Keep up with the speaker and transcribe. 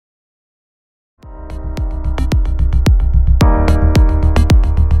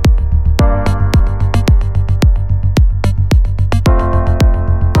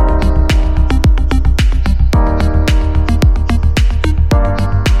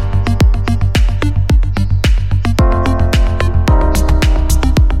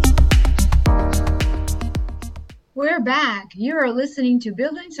You're listening to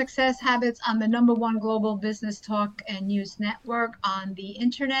Building Success Habits on the #1 global business talk and news network on the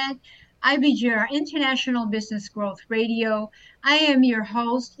internet, IBGR International Business Growth Radio. I am your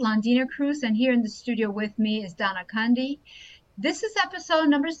host, Londina Cruz, and here in the studio with me is Donna Kunde. This is episode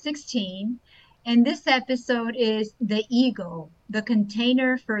number 16, and this episode is the ego, the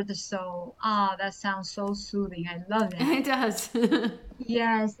container for the soul. Ah, that sounds so soothing. I love that. It does.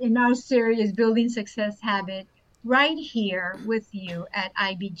 Yes, in our series, Building Success Habit, right here with you at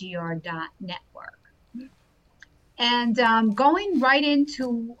ibgr.network. And going right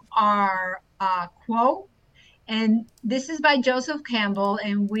into our quote, and this is by Joseph Campbell,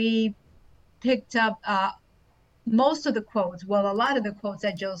 and we picked up most of the quotes, well, a lot of the quotes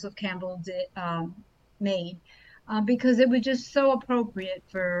that Joseph Campbell made, because it was just so appropriate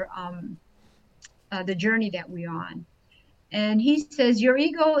for the journey that we're on. And he says, your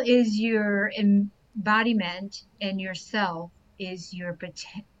ego is your embodiment and yourself is your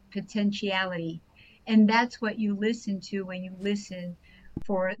potentiality. And that's what you listen to when you listen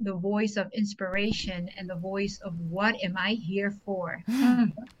for the voice of inspiration and the voice of what am I here for?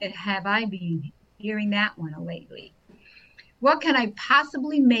 Have I been hearing that one lately? What can I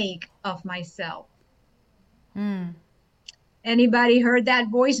possibly make of myself? Anybody heard that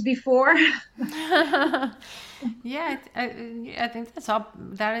voice before? Yeah, I think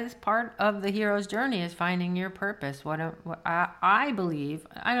that is part of the hero's journey, is finding your purpose. What I believe,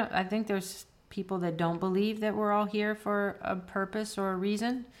 I think there's people that don't believe that we're all here for a purpose or a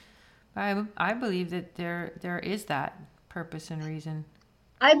reason. I believe that there is that purpose and reason.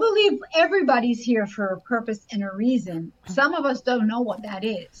 I believe everybody's here for a purpose and a reason. Some of us don't know what that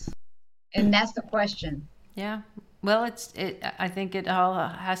is, and that's the question. Yeah, well, I think it all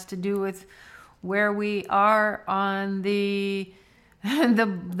has to do with where we are on the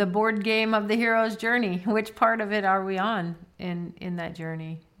board game of the hero's journey. Which part of it are we on in that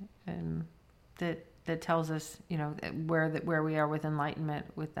journey? And that tells us, where we are with enlightenment,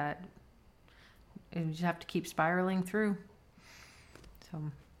 with that. And we just have to keep spiraling through. So,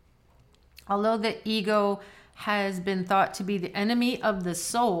 although the ego has been thought to be the enemy of the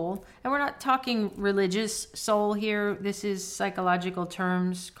soul, and we're not talking religious soul here. This is psychological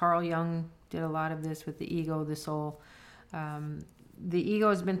terms. Carl Jung did a lot of this with the ego, the soul. The ego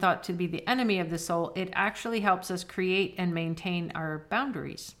has been thought to be the enemy of the soul. It actually helps us create and maintain our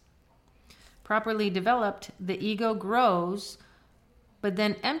boundaries. Properly developed, the ego grows, but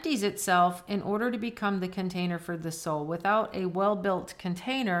then empties itself in order to become the container for the soul. Without a well-built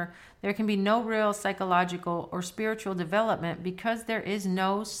container, there can be no real psychological or spiritual development because there is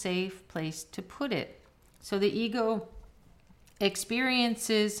no safe place to put it. So the ego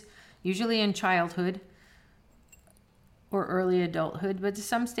experiences, usually in childhood or early adulthood, but to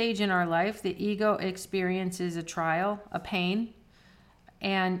some stage in our life, the ego experiences a trial, a pain,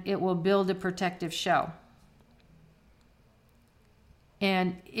 and it will build a protective shell.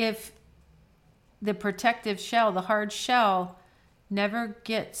 And if the protective shell, the hard shell, never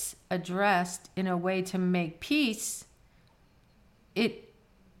gets addressed in a way to make peace, it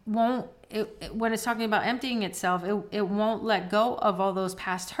won't, when it's talking about emptying itself, it won't let go of all those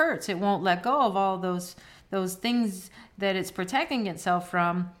past hurts. It won't let go of all those things that it's protecting itself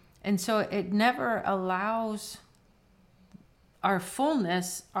from. And so it never allows our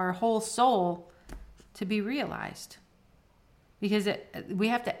fullness, our whole soul, to be realized. Because we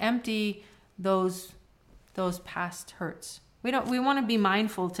have to empty those past hurts. We want to be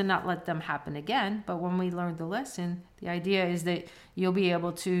mindful to not let them happen again. But when we learn the lesson, the idea is that you'll be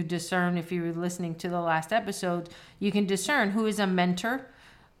able to discern. If you were listening to the last episode, you can discern who is a mentor,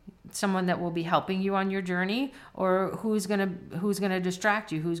 someone that will be helping you on your journey, or who's gonna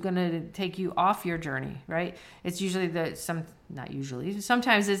distract you, who's gonna take you off your journey. Right? It's usually not usually.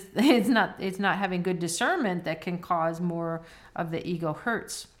 Sometimes it's not having good discernment that can cause more of the ego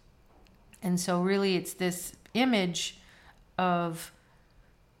hurts. And so really it's this image of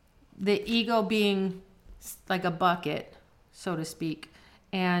the ego being like a bucket, so to speak,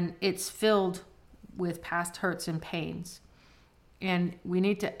 and it's filled with past hurts and pains. And we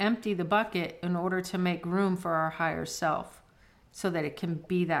need to empty the bucket in order to make room for our higher self, so that it can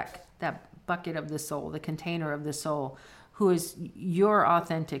be that bucket of the soul, the container of the soul, who is your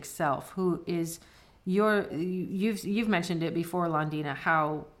authentic self, who is you've mentioned it before, Londina,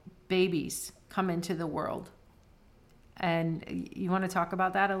 how babies come into the world. And you want to talk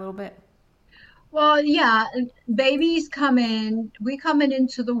about that a little bit? Well, yeah, babies we come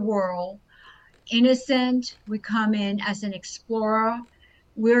into the world innocent. We come in as an explorer.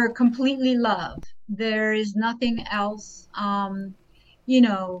 We're completely loved. There is nothing else, that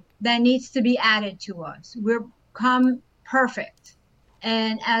needs to be added to us. We're come perfect.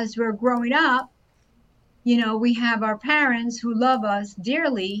 And as we're growing up, you know, we have our parents who love us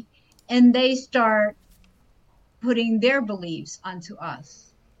dearly, and they start putting their beliefs onto us.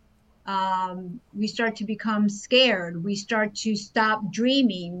 We start to become scared. We start to stop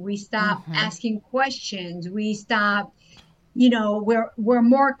dreaming. We stop Mm-hmm. asking questions. We stop, you know, we're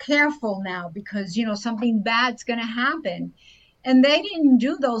more careful now because, you know, something bad's going to happen. And they didn't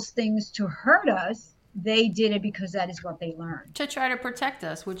do those things to hurt us. They did it because that is what they learned. To try to protect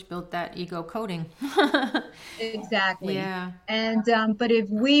us, which built that ego coding. Exactly. Yeah. And but if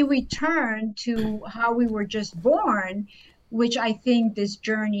we return to how we were just born, which I think this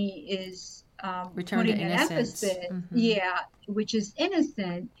journey is Return to putting an innocence. emphasis, Mm-hmm. yeah, which is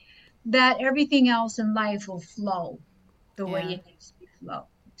innocent, that everything else in life will flow the way Yeah. it needs to be Yeah. flow.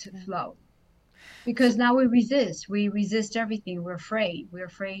 So, Because now we resist. We resist everything. We're afraid. We're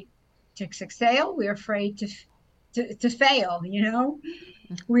afraid to succeed. We're afraid to fail, you know?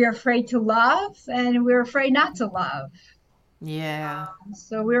 We're afraid to love and we're afraid not to love. yeah.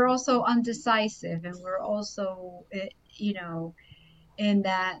 So we're also undecisive and we're also, you know, in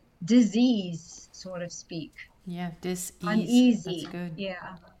that disease, so to speak, Yeah. Dis-ease. That's uneasy. good.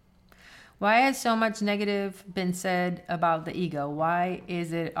 Yeah. Why has so much negative been said about the ego? Why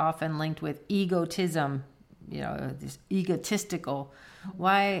is it often linked with egotism? You know, this egotistical.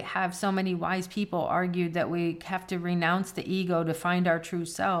 Why have so many wise people argued that we have to renounce the ego to find our true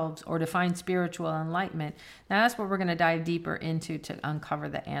selves or to find spiritual enlightenment? Now, that's what we're going to dive deeper into to uncover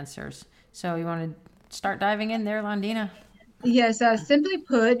the answers. So, you want to start diving in there, Londina? Yes, simply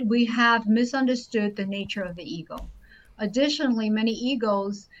put, we have misunderstood the nature of the ego. Additionally, many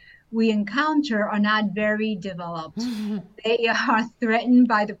egos we encounter are not very developed. They are threatened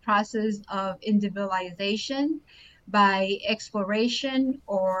by the process of individualization, by exploration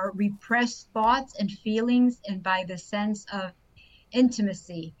or repressed thoughts and feelings, and by the sense of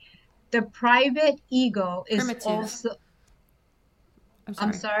intimacy. The private ego is Primitive. also, I'm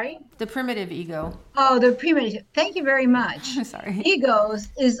I'm sorry. sorry. The primitive ego. Oh, the primitive. Thank you very much. Sorry. Egos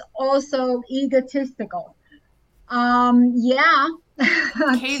is also egotistical. Yeah, to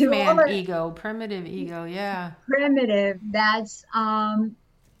all Caveman the ego, primitive ego. Yeah. primitive, that's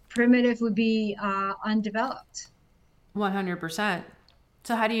primitive would be undeveloped. 100%.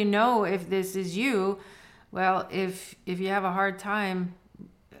 So how do you know if this is you? Well, if you have a hard time,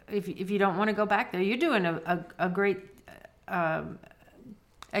 if you don't want to go back there, you're doing a great um,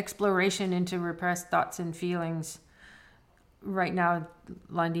 exploration into repressed thoughts and feelings right now,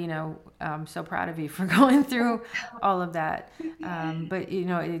 Londina. I'm so proud of you for going through all of that. But you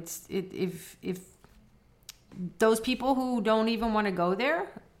know, if those people who don't even want to go there,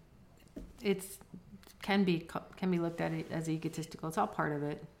 it's can be looked at as egotistical. It's all part of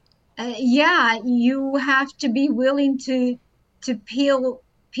it. Yeah, you have to be willing to peel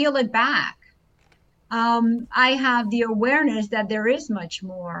it back. I have the awareness that there is much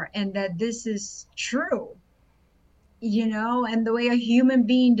more and that this is true, you know, and the way a human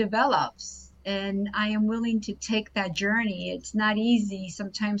being develops. And I am willing to take that journey. It's not easy.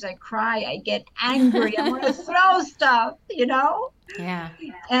 Sometimes I cry, I get angry, I want to throw stuff, you know? Yeah.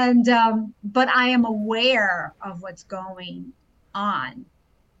 And, but I am aware of what's going on.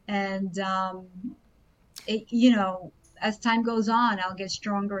 And, you know, as time goes on, I'll get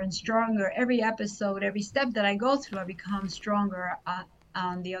stronger and stronger. Every episode, every step that I go through, I become stronger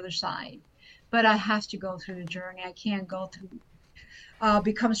on the other side. But I have to go through the journey. I can't go through,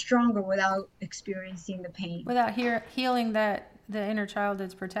 become stronger without experiencing the pain. Without healing that the inner child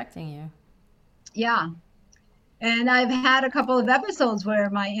that's protecting you. Yeah. And I've had a couple of episodes where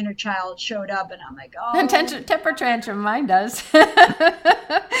my inner child showed up, and I'm like, And oh, temper tantrum, mine does.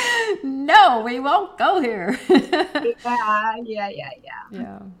 No, we won't go here. yeah, yeah, yeah, yeah.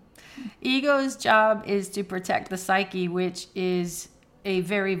 Yeah. Ego's job is to protect the psyche, which is a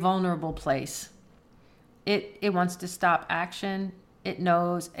very vulnerable place. It wants to stop action. It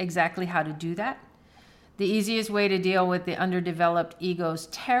knows exactly how to do that. The easiest way to deal with the underdeveloped ego's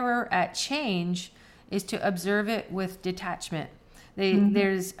terror at change is to observe it with detachment.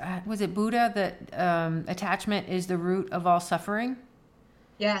 There's, was it Buddha that attachment is the root of all suffering?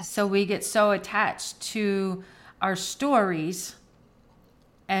 So Yes. we get so attached to our stories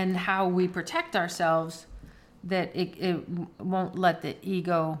and how we protect ourselves that it won't let the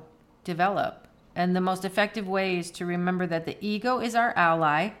ego develop. And the most effective way is to remember that the ego is our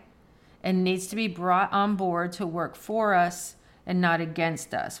ally and needs to be brought on board to work for us and not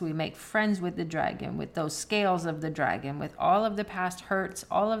against us. We make friends with the dragon, with those scales of the dragon, with all of the past hurts,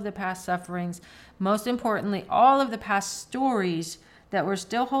 all of the past sufferings, most importantly, all of the past stories that we're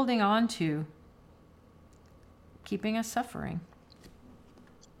still holding on to keeping us suffering.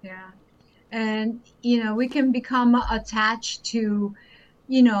 Yeah. And, we can become attached to,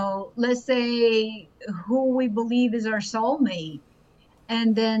 let's say who we believe is our soulmate.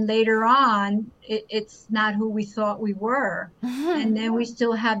 And then later on, it's not who we thought we were. And then we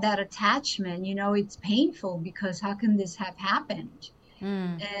still have that attachment. It's painful because how can this have happened?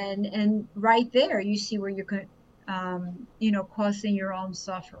 Mm, And right there, you see where you're, causing your own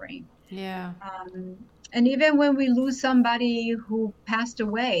suffering. yeah. Um, and even when we lose somebody who passed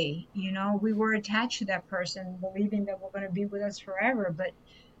away, we were attached to that person, believing that we're going to be with us forever. But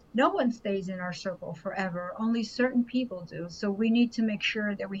no one stays in our circle forever. Only certain people do. So we need to make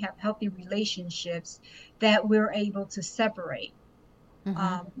sure that we have healthy relationships that we're able to separate, Mm-hmm.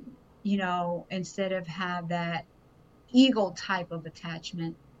 um, instead of have that ego type of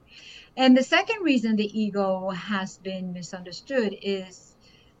attachment. And the second reason the ego has been misunderstood is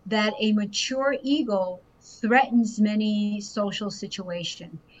that a mature ego threatens many social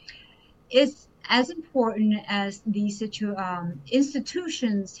situations. It's as important as these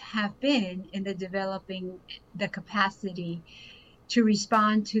institutions have been in the developing the capacity to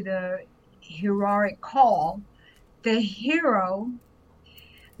respond to the heroic call. The hero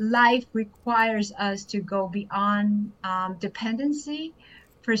life requires us to go beyond dependency.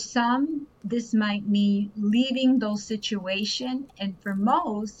 For some, this might mean leaving those situations, and for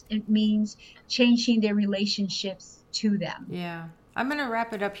most, it means changing their relationships to them. Yeah. I'm going to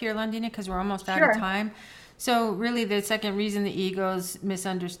wrap it up here, Londina, because we're almost out of Sure. time. So, really, the second reason the ego's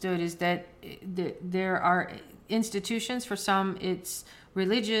misunderstood is that there are institutions. For some, it's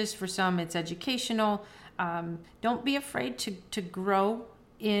religious. For some, it's educational. Don't be afraid to grow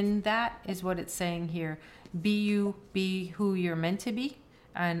in that, is what it's saying here. Be you, be who you're meant to be,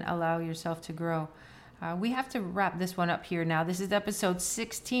 and allow yourself to grow. We have to wrap this one up here now. This is episode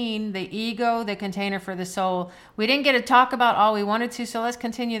 16, the ego, the container for the soul. We didn't get to talk about all we wanted to, so let's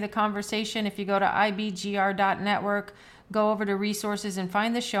continue the conversation. If you go to ibgr.network, go over to resources and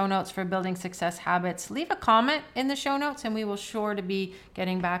find the show notes for building success habits. Leave a comment in the show notes and we will sure to be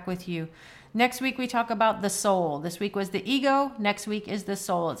getting back with you. Next week, we talk about the soul. This week was the ego. Next week is the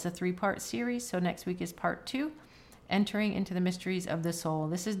soul. It's a 3-part series, so next week is part 2. Entering into the mysteries of the soul.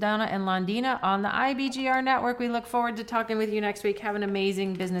 This is Donna and Londina on the IBGR network. We look forward to talking with you next week. Have an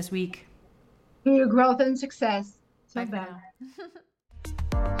amazing business week. For your growth and success. So Bye for bad. now.